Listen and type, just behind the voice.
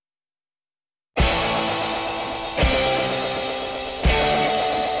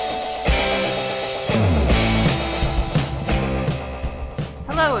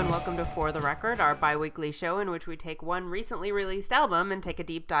to For the Record, our bi-weekly show in which we take one recently released album and take a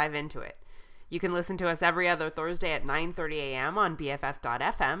deep dive into it. You can listen to us every other Thursday at 9:30 a.m. on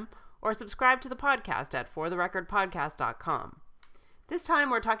BFF.fm or subscribe to the podcast at fortherecordpodcast.com. This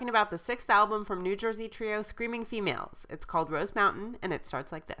time we're talking about the 6th album from New Jersey trio Screaming Females. It's called Rose Mountain, and it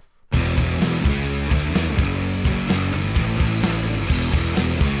starts like this.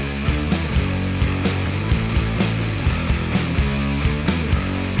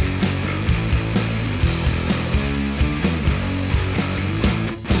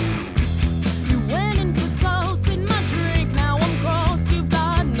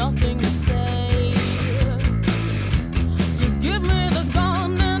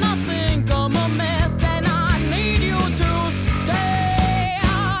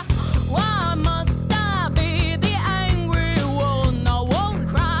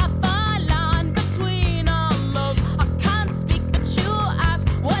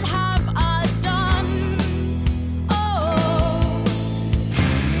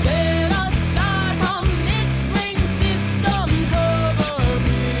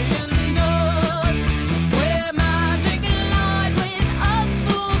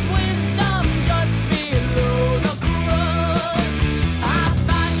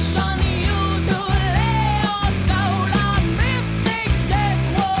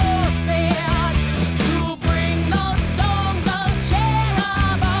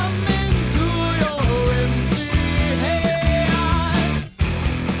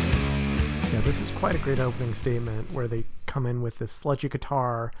 Great opening statement where they come in with this sludgy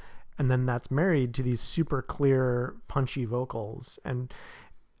guitar and then that's married to these super clear punchy vocals, and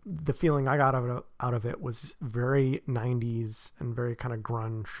the feeling I got out of it was very 90s and very kind of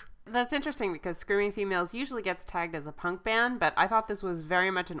grunge. That's interesting because Screaming Females usually gets tagged as a punk band, but I thought this was very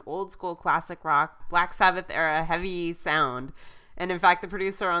much an old school classic rock, Black Sabbath era heavy sound. And in fact, the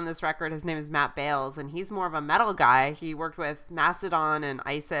producer on this record, his name is Matt Bales, and he's more of a metal guy. He worked with Mastodon and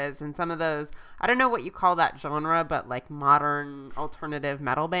ISIS and some of those, I don't know what you call that genre, but like modern alternative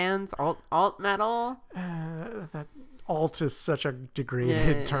metal bands, alt metal. That alt is such a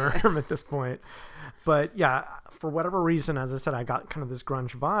degraded term at this point. But yeah, for whatever reason, as I said, I got kind of this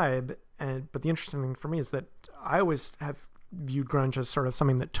grunge vibe. But the interesting thing for me is that I always have viewed grunge as sort of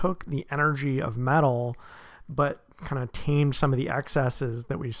something that took the energy of metal, but kind of tamed some of the excesses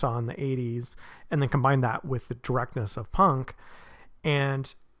that we saw in the 80s and then combined that with the directness of punk.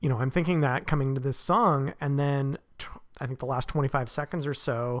 And, you know, I'm thinking that coming to this song, and then I think the last 25 seconds or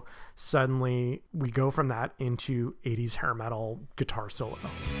so, suddenly we go from that into 80s hair metal guitar solo.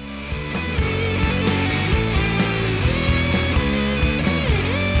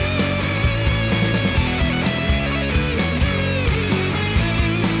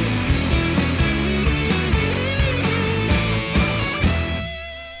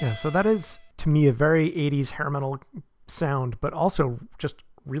 Yeah, so that is, to me, a very 80s hair metal sound, but also just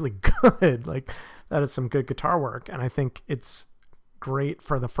really good. Like, that is some good guitar work. And I think it's great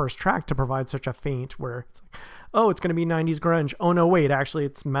for the first track to provide such a feint where it's like, oh, it's going to be 90s grunge. Oh, no, wait, actually,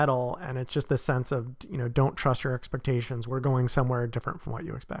 it's metal. And it's just this sense of, you know, don't trust your expectations. We're going somewhere different from what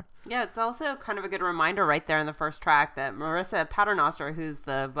you expect. Yeah, it's also kind of a good reminder right there in the first track that Marissa Paternoster, who's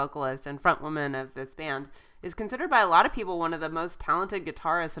the vocalist and frontwoman of this band, is considered by a lot of people one of the most talented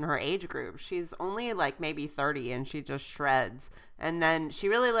guitarists in her age group. She's only like maybe 30 and she just shreds. And then she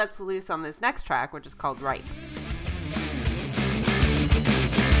really lets loose on this next track, which is called Right.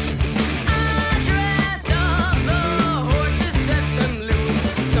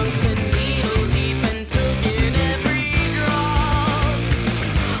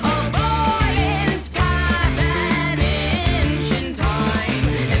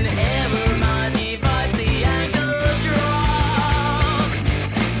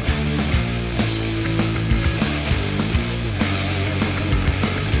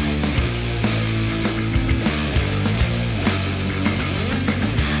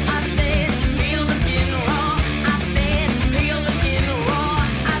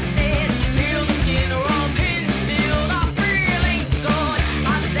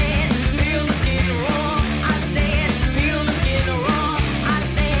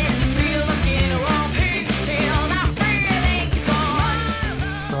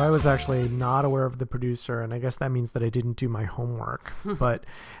 Was actually not aware of the producer, and I guess that means that I didn't do my homework. But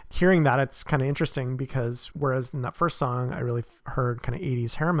hearing that, it's kind of interesting because whereas in that first song I really heard kind of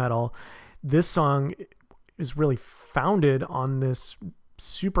 80s hair metal, this song is really founded on this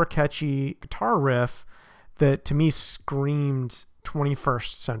super catchy guitar riff that to me screamed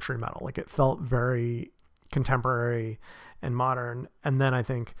 21st century metal. Like, it felt very contemporary and modern. And then I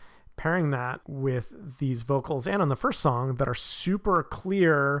think pairing that with these vocals and on the first song that are super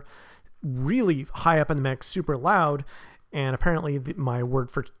clear, really high up in the mix, super loud. And apparently my word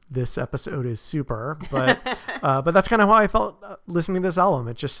for this episode is super, but that's kind of how I felt listening to this album.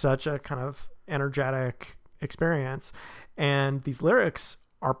 It's just such a kind of energetic experience. And these lyrics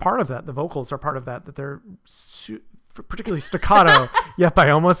are part of that. The vocals are part of that they're particularly staccato. Yep, I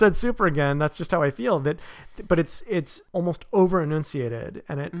almost said super again. That's just how I feel. But it's almost over enunciated,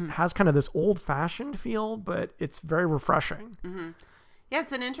 and it has kind of this old fashioned feel, but it's very refreshing. Mm-hmm. Yeah,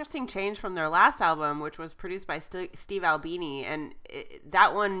 it's an interesting change from their last album, which was produced by Steve Albini. And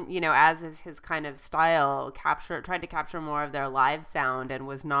that one, as is his kind of style, tried to capture more of their live sound and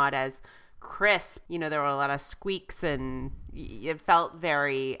was not as crisp. There were a lot of squeaks and it felt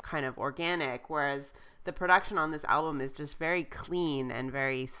very kind of organic, whereas the production on this album is just very clean and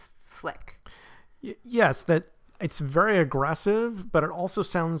very slick. Yes, that it's very aggressive, but it also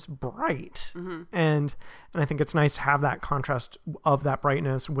sounds bright. Mm-hmm. And I think it's nice to have that contrast of that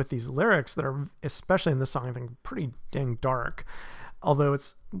brightness with these lyrics that are, especially in this song, I think pretty dang dark. Although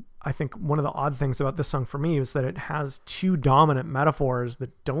I think one of the odd things about this song for me is that it has two dominant metaphors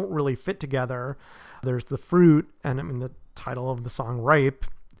that don't really fit together. There's the fruit, and I mean the title of the song, Ripe,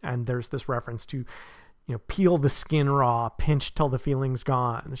 and there's this reference to, peel the skin raw, pinch till the feeling's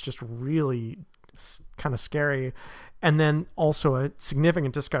gone. It's just really kind of scary. And then also a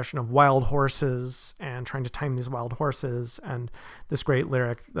significant discussion of wild horses and trying to tame these wild horses, and this great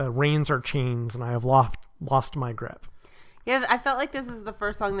lyric, the reins are chains and I have lost my grip. Yeah, I felt like this is the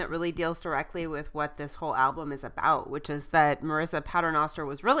first song that really deals directly with what this whole album is about, which is that Marissa Paternoster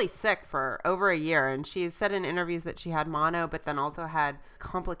was really sick for over a year. And she said in interviews that she had mono, but then also had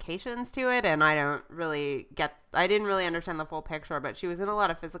complications to it. And I didn't really understand the full picture, but she was in a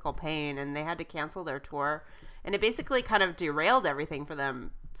lot of physical pain and they had to cancel their tour. And it basically kind of derailed everything for them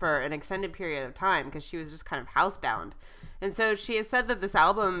for an extended period of time because she was just kind of housebound. And so she has said that this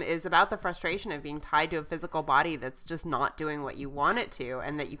album is about the frustration of being tied to a physical body that's just not doing what you want it to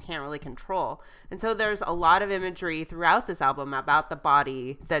and that you can't really control. And so there's a lot of imagery throughout this album about the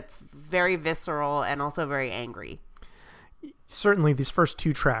body that's very visceral and also very angry. Certainly these first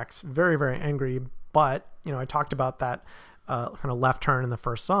two tracks, very, very angry. But, I talked about that kind of left turn in the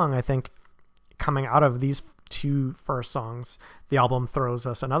first song. I think coming out of these two first songs, the album throws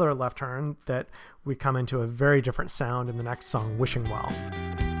us another left turn that we come into a very different sound in the next song, Wishing Well.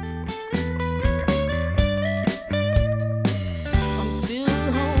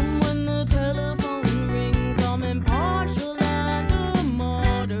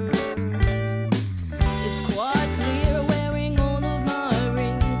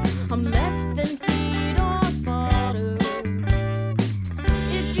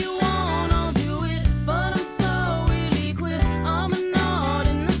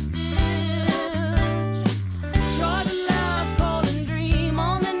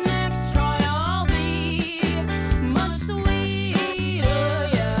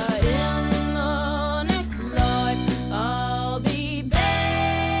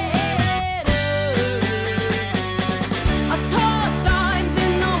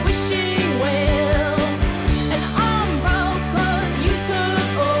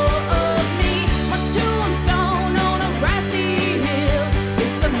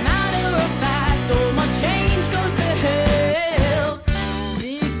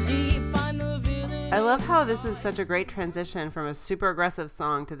 This is such a great transition from a super aggressive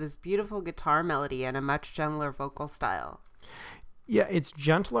song to this beautiful guitar melody and a much gentler vocal style. Yeah, it's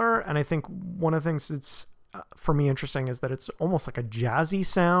gentler, and I think one of the things that's for me interesting is that it's almost like a jazzy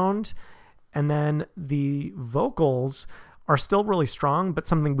sound, and then the vocals are still really strong, but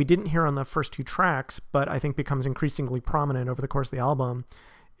something we didn't hear on the first two tracks, but I think becomes increasingly prominent over the course of the album,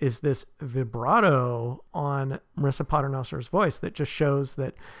 is this vibrato on Marissa Paternoster's voice that just shows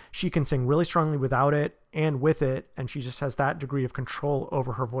that she can sing really strongly without it and with it, and she just has that degree of control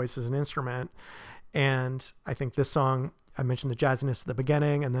over her voice as an instrument. And I think this song, I mentioned the jazziness at the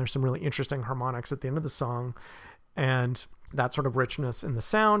beginning, and there's some really interesting harmonics at the end of the song, and that sort of richness in the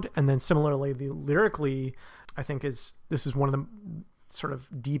sound. And then similarly, the lyrically, I think this is one of the sort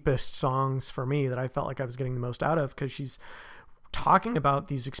of deepest songs for me that I felt like I was getting the most out of, because she's talking about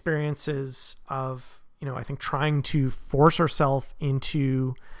these experiences of, I think trying to force herself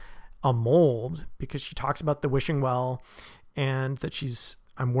into a mold, because she talks about the wishing well and that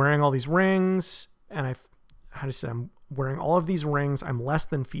I'm wearing all these rings and I'm wearing all of these rings. I'm less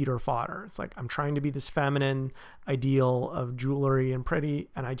than feed or fodder. It's like, I'm trying to be this feminine ideal of jewelry and pretty,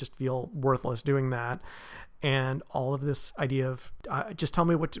 and I just feel worthless doing that. And all of this idea of just tell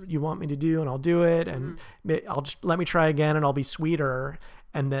me what you want me to do and I'll do it. And I'll just let me try again and I'll be sweeter.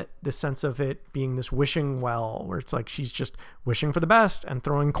 and that the sense of it being this wishing well, where it's like she's just wishing for the best and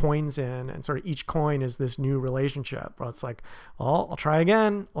throwing coins in, and sort of each coin is this new relationship where it's like, well, I'll try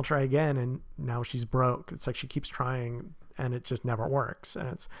again, and now she's broke. It's like she keeps trying and it just never works, and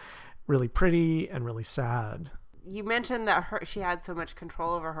it's really pretty and really sad. You mentioned that she had so much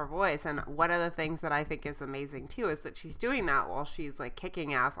control over her voice, and one of the things that I think is amazing too is that she's doing that while she's like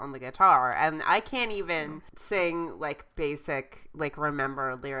kicking ass on the guitar, and I can't even sing like basic like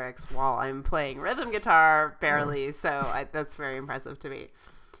remember lyrics while I'm playing rhythm guitar barely, so that's very impressive to me.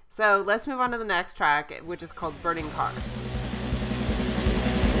 So let's move on to the next track, which is called Burning Car.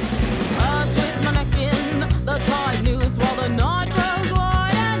 I twist my neck in the tight noose while the night grows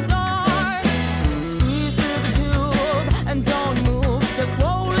wide and dark. Squeeze through the tube and don't move. Your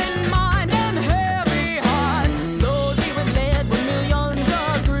swollen mind and heavy heart. Load me with lead 1,000,000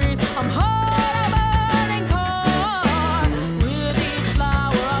 degrees. I'm hot, a burning car. With each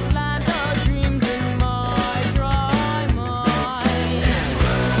flower I plant the dreams in my dry mind.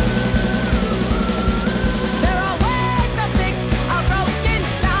 There are ways to fix a broken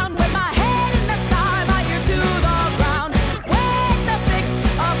sound with my head in the sky, my ear to the ground. Ways to fix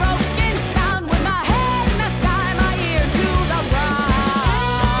a broken sound with my head in the sky, my ear to the ground.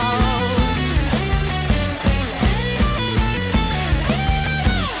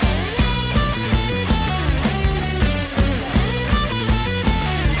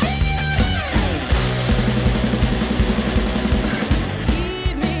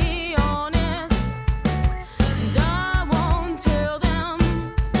 Keep me honest, and I won't tell them.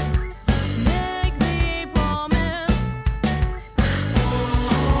 Make me promise.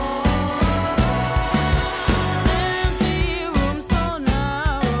 Empty room so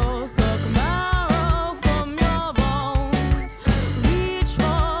narrow, suck marrow from your bones. Reach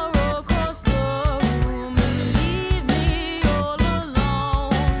far across the room and leave me all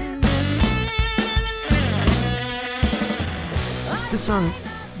alone. This song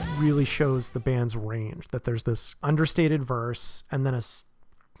really shows the band's range, that there's this understated verse and then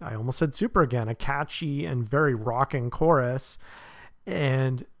I almost said super again, a catchy and very rocking chorus,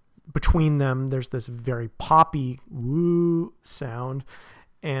 and between them there's this very poppy woo sound,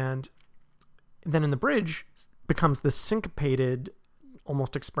 and then in the bridge becomes this syncopated,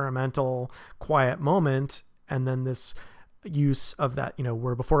 almost experimental quiet moment, and then this use of that,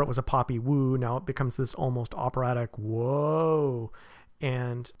 where before it was a poppy woo, now it becomes this almost operatic whoa,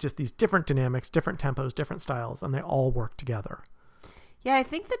 and just these different dynamics, different tempos, different styles, and they all work together. Yeah, I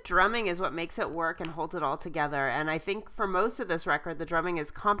think the drumming is what makes it work and holds it all together. And I think for most of this record, the drumming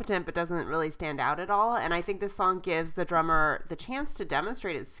is competent but doesn't really stand out at all. And I think this song gives the drummer the chance to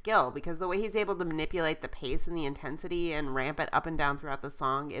demonstrate his skill, because the way he's able to manipulate the pace and the intensity and ramp it up and down throughout the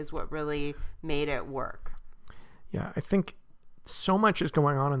song is what really made it work. Yeah, I think so much is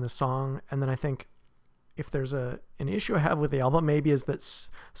going on in this song. And then I think if there's an issue I have with the album, maybe is that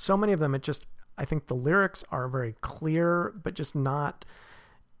so many of them, I think the lyrics are very clear, but just not,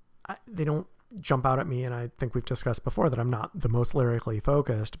 they don't jump out at me. And I think we've discussed before that I'm not the most lyrically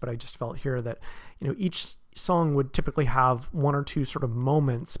focused, but I just felt here that, each song would typically have one or two sort of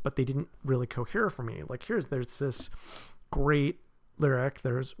moments, but they didn't really cohere for me. Like there's this great lyric.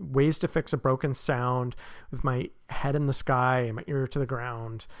 There's ways to fix a broken sound with my head in the sky and my ear to the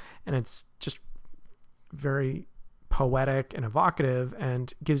ground. And it's just very poetic and evocative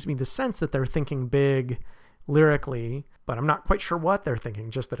and gives me the sense that they're thinking big lyrically, but I'm not quite sure what they're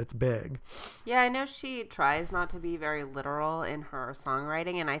thinking, just that it's big. Yeah, I know she tries not to be very literal in her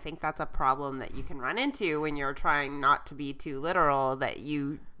songwriting, and I think that's a problem that you can run into when you're trying not to be too literal, that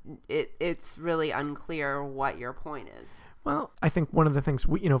it's really unclear what your point is. Well, I think one of the things,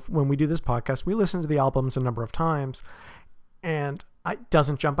 when we do this podcast, we listen to the albums a number of times, and it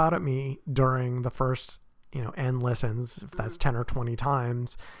doesn't jump out at me during the first, N listens, if that's 10 or 20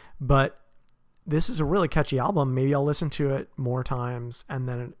 times. But this is a really catchy album. Maybe I'll listen to it more times, and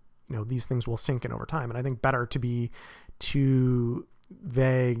then, these things will sink in over time. And I think better to be too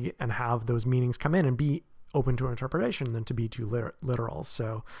vague and have those meanings come in and be open to interpretation than to be too literal.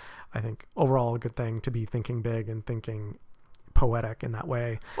 So I think overall a good thing to be thinking big and thinking poetic in that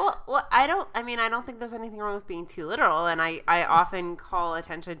way. Well, I don't think there's anything wrong with being too literal, and I often call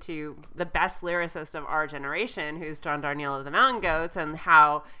attention to the best lyricist of our generation, who's John Darnielle of the Mountain Goats, and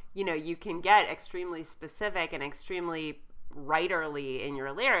how, you can get extremely specific and extremely writerly in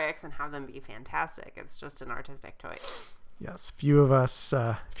your lyrics and have them be fantastic. It's just an artistic choice. Yes,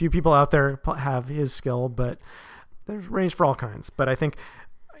 few people out there have his skill, but there's range for all kinds. But I think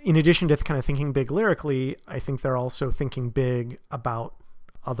in addition to kind of thinking big lyrically, I think they're also thinking big about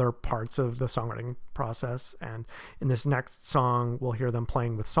other parts of the songwriting process. And in this next song, we'll hear them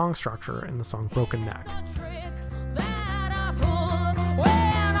playing with song structure in the song Broken Neck. It's a trick that I pull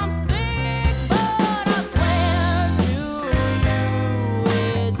when I'm sick, but I swear to you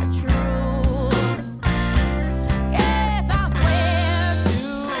it's true. Yes, I swear to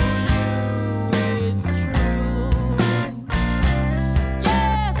you it's true.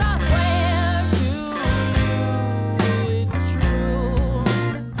 Yes, I swear to you it's true.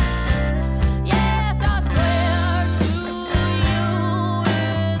 Yes, I swear to you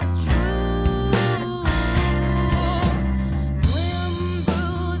it's true. Swim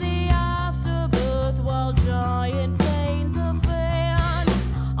through the afterbirth while giant planes are fan.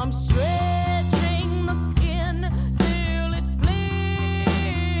 I'm stretching the skin till it's bleed.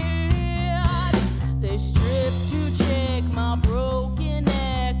 They strip to check my broken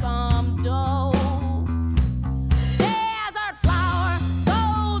neck. I'm dope. Desert flower,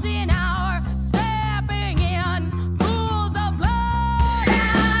 golden hour, stepping in pools of blood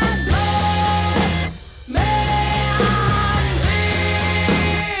and blood. Man,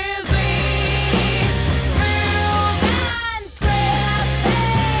 disease, bruise and scraps,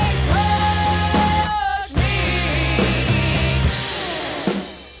 they push me.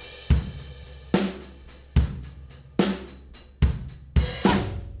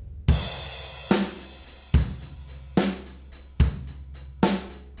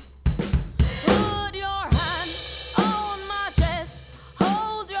 Put your hand on my chest,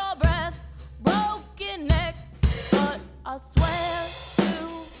 hold your breath, broken neck, but I swear to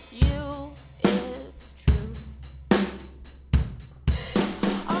you it's true.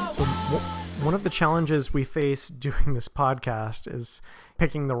 So one of the challenges we face doing this podcast is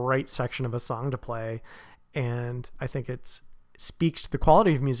picking the right section of a song to play. And I think it speaks to the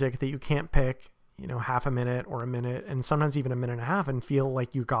quality of music that you can't pick, half a minute or a minute, and sometimes even a minute and a half, and feel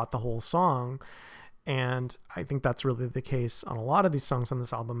like you got the whole song. And I think that's really the case on a lot of these songs on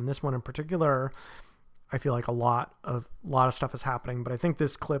this album. And this one in particular, I feel like a lot of stuff is happening. But I think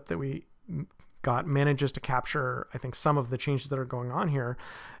this clip that we got manages to capture, I think, some of the changes that are going on here.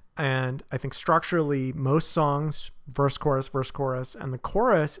 And I think structurally, most songs, verse, chorus, and the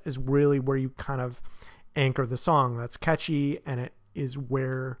chorus is really where you kind of anchor the song. That's catchy, and it is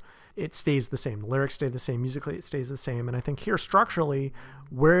where it stays the same. The lyrics stay the same. Musically, it stays the same. And I think here, structurally,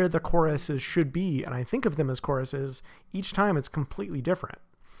 where the choruses should be, and I think of them as choruses, each time it's completely different.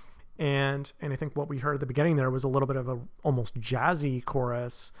 And I think what we heard at the beginning there was a little bit of a almost jazzy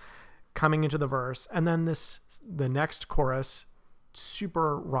chorus coming into the verse. And then the next chorus,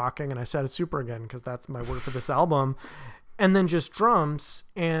 super rocking, and I said it's super again because that's my word for this album, and then just drums.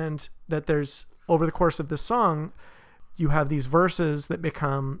 And that there's, over the course of this song, you have these verses that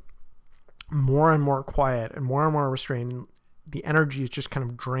become more and more quiet and more restrained. The energy is just kind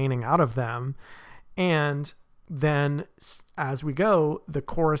of draining out of them. And then as we go, the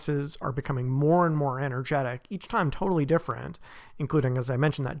choruses are becoming more and more energetic, each time totally different, including, as I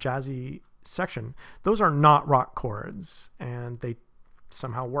mentioned, that jazzy section. Those are not rock chords, and they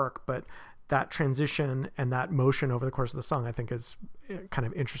somehow work, but that transition and that motion over the course of the song, I think, is kind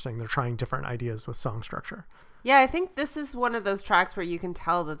of interesting. They're trying different ideas with song structure. Yeah, I think this is one of those tracks where you can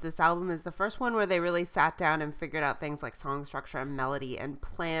tell that this album is the first one where they really sat down and figured out things like song structure and melody and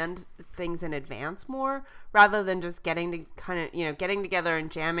planned things in advance more, rather than just getting together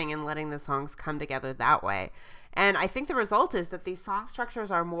and jamming and letting the songs come together that way. And I think the result is that these song structures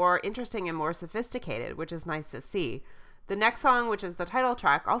are more interesting and more sophisticated, which is nice to see. The next song, which is the title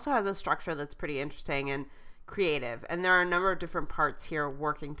track, also has a structure that's pretty interesting and creative. And there are a number of different parts here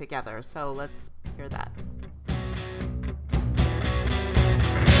working together. So let's hear that.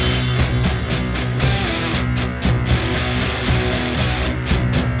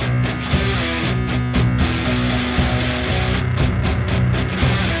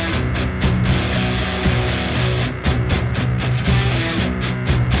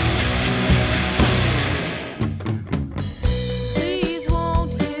 Please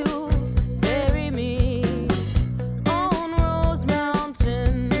won't you bury me on Rose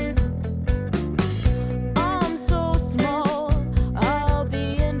Mountain?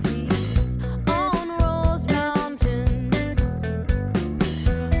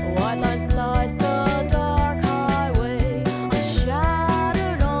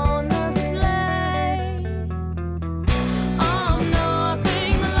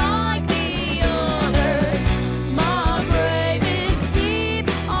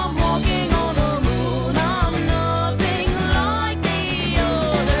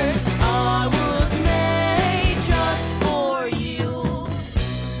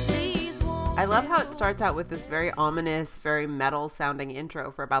 starts out with this very ominous, very metal sounding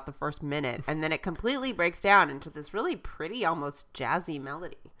intro for about the first minute, and then it completely breaks down into this really pretty, almost jazzy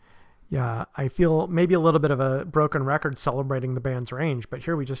melody. Yeah, I feel maybe a little bit of a broken record celebrating the band's range, but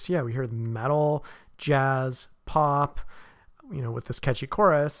here we hear metal, jazz, pop, with this catchy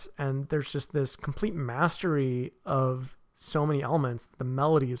chorus, and there's just this complete mastery of so many elements. The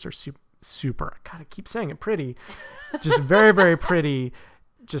melodies are super. God, I keep saying it, pretty. Just very, very pretty.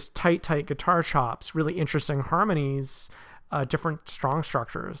 Just tight guitar chops, really interesting harmonies, different strong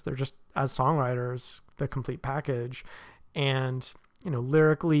structures. They're just, as songwriters, the complete package. And,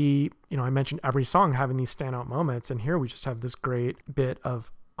 lyrically, I mentioned every song having these standout moments. And here we just have this great bit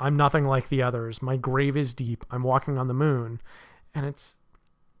of, I'm nothing like the others. My grave is deep. I'm walking on the moon. And it's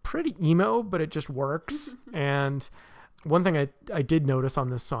pretty emo, but it just works. And one thing I did notice on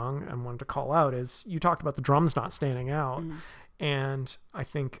this song and wanted to call out is you talked about the drums not standing out. Mm. And I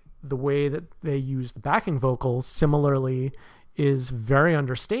think the way that they use the backing vocals similarly is very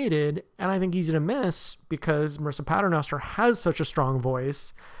understated and I think easy to miss because Marissa Paternoster has such a strong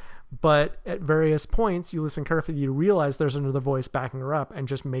voice, but at various points you listen carefully, you realize there's another voice backing her up and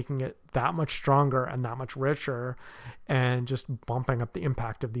just making it that much stronger and that much richer and just bumping up the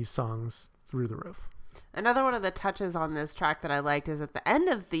impact of these songs through the roof. Another one of the touches on this track that I liked is at the end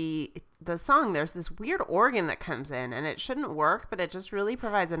of the song, there's this weird organ that comes in, and it shouldn't work, but it just really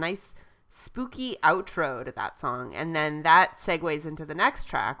provides a nice spooky outro to that song. And then that segues into the next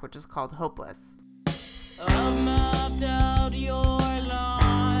track, which is called Hopeless. I've mapped out your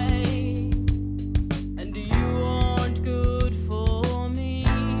life, and you aren't good for me,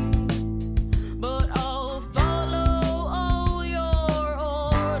 but I'll follow all your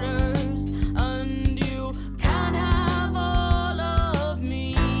orders, and you can have all of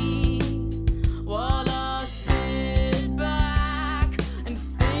me, while I sit back and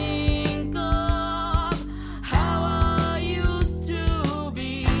think of how I used to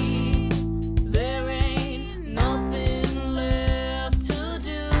be. There ain't nothing left to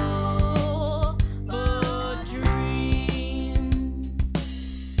do but dream.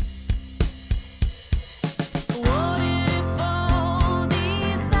 What if all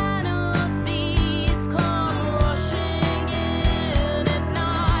these fantasies come rushing in at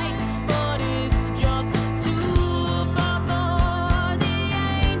night, but it's just too far for the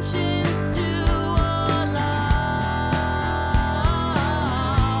ancients to allow,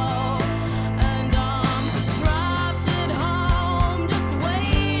 and I'm trapped at home just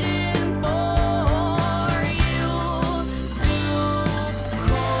waiting for you to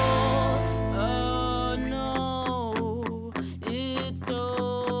call. Oh no, it's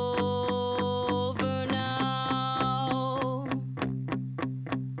over now.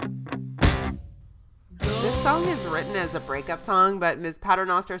 This song is written as a breakup song, but Ms.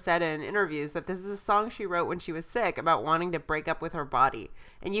 Paternoster said in interviews that this is a song she wrote when she was sick about wanting to break up with her body.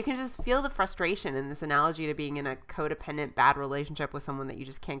 And you can just feel the frustration in this analogy to being in a codependent, bad relationship with someone that you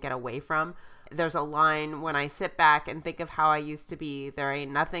just can't get away from. There's a line, when I sit back and think of how I used to be, there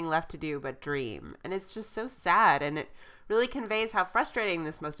ain't nothing left to do but dream. And it's just so sad, and it really conveys how frustrating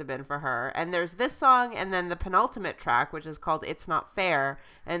this must have been for her. And there's this song and then the penultimate track, which is called It's Not Fair.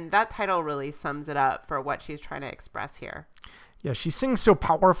 And that title really sums it up for what she's trying to express here. Yeah, she sings so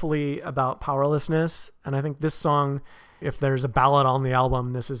powerfully about powerlessness. And I think this song, if there's a ballad on the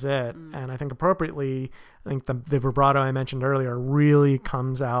album, this is it. And I think appropriately, I think the vibrato I mentioned earlier really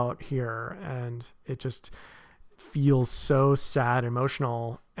comes out here. And it just feels so sad,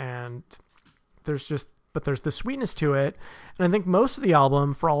 emotional. And there's the sweetness to it. And I think most of the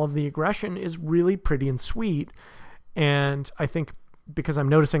album, for all of the aggression, is really pretty and sweet. And I think because I'm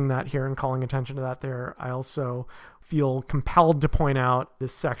noticing that here and calling attention to that there, I also feel compelled to point out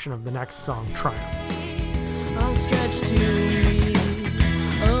this section of the next song, Triumph. I'll stretch to me,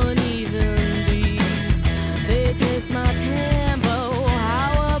 uneven beats, they taste my tempo.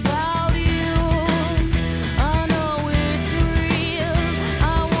 How about you? I know it's real,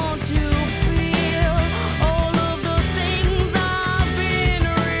 I want to feel all of the things I've been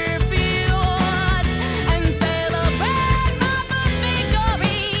refused, and celebrate my first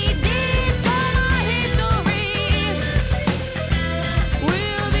victory, destroy my history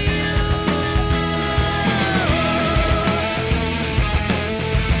with you.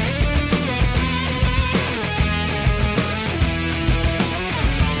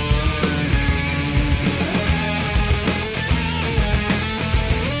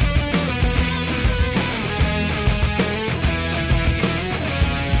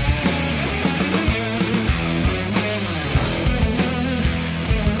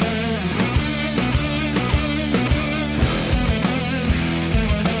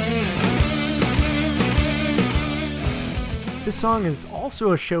 song is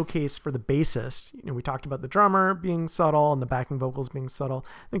also a showcase for the bassist. You know, we talked about the drummer being subtle and the backing vocals being subtle.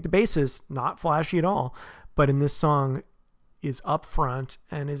 I think the bassist, not flashy at all, but in this song is up front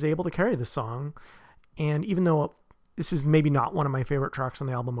and is able to carry the song. And even though this is maybe not one of my favorite tracks on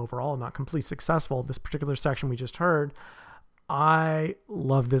the album overall, not completely successful, this particular section we just heard, I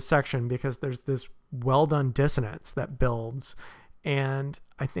love this section because there's this well done dissonance that builds. And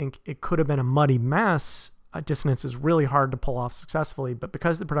I think it could have been a muddy mess. Dissonance is really hard to pull off successfully, but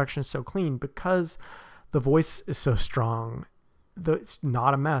because the production is so clean, because the voice is so strong, it's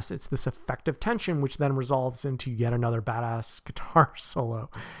not a mess. It's this effective tension, which then resolves into yet another badass guitar solo.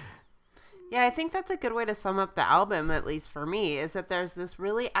 Yeah, I think that's a good way to sum up the album, at least for me, is that there's this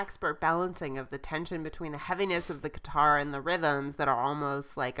really expert balancing of the tension between the heaviness of the guitar and the rhythms that are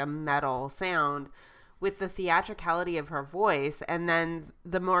almost like a metal sound with the theatricality of her voice, and then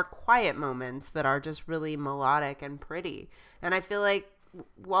the more quiet moments that are just really melodic and pretty. And I feel like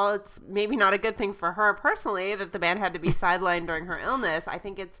while it's maybe not a good thing for her personally that the band had to be sidelined during her illness, I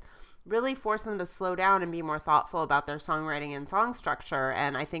think it's really forced them to slow down and be more thoughtful about their songwriting and song structure.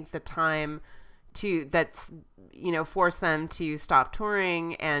 And I think the time forced them to stop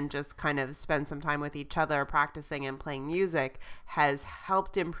touring and just kind of spend some time with each other practicing and playing music has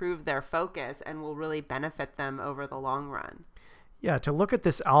helped improve their focus and will really benefit them over the long run. Yeah, to look at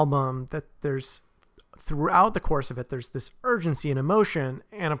this album, that there's throughout the course of it, there's this urgency and emotion.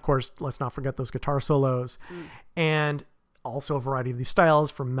 And of course, let's not forget those guitar solos. And also a variety of these styles,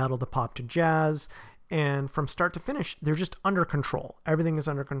 from metal to pop to jazz, and from start to finish, they're just under control. Everything is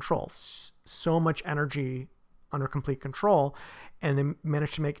under control. So much energy under complete control, and they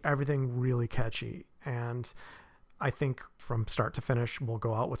managed to make everything really catchy. And I think from start to finish, we'll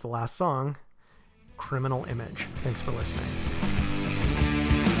go out with the last song, Criminal Image. Thanks for listening.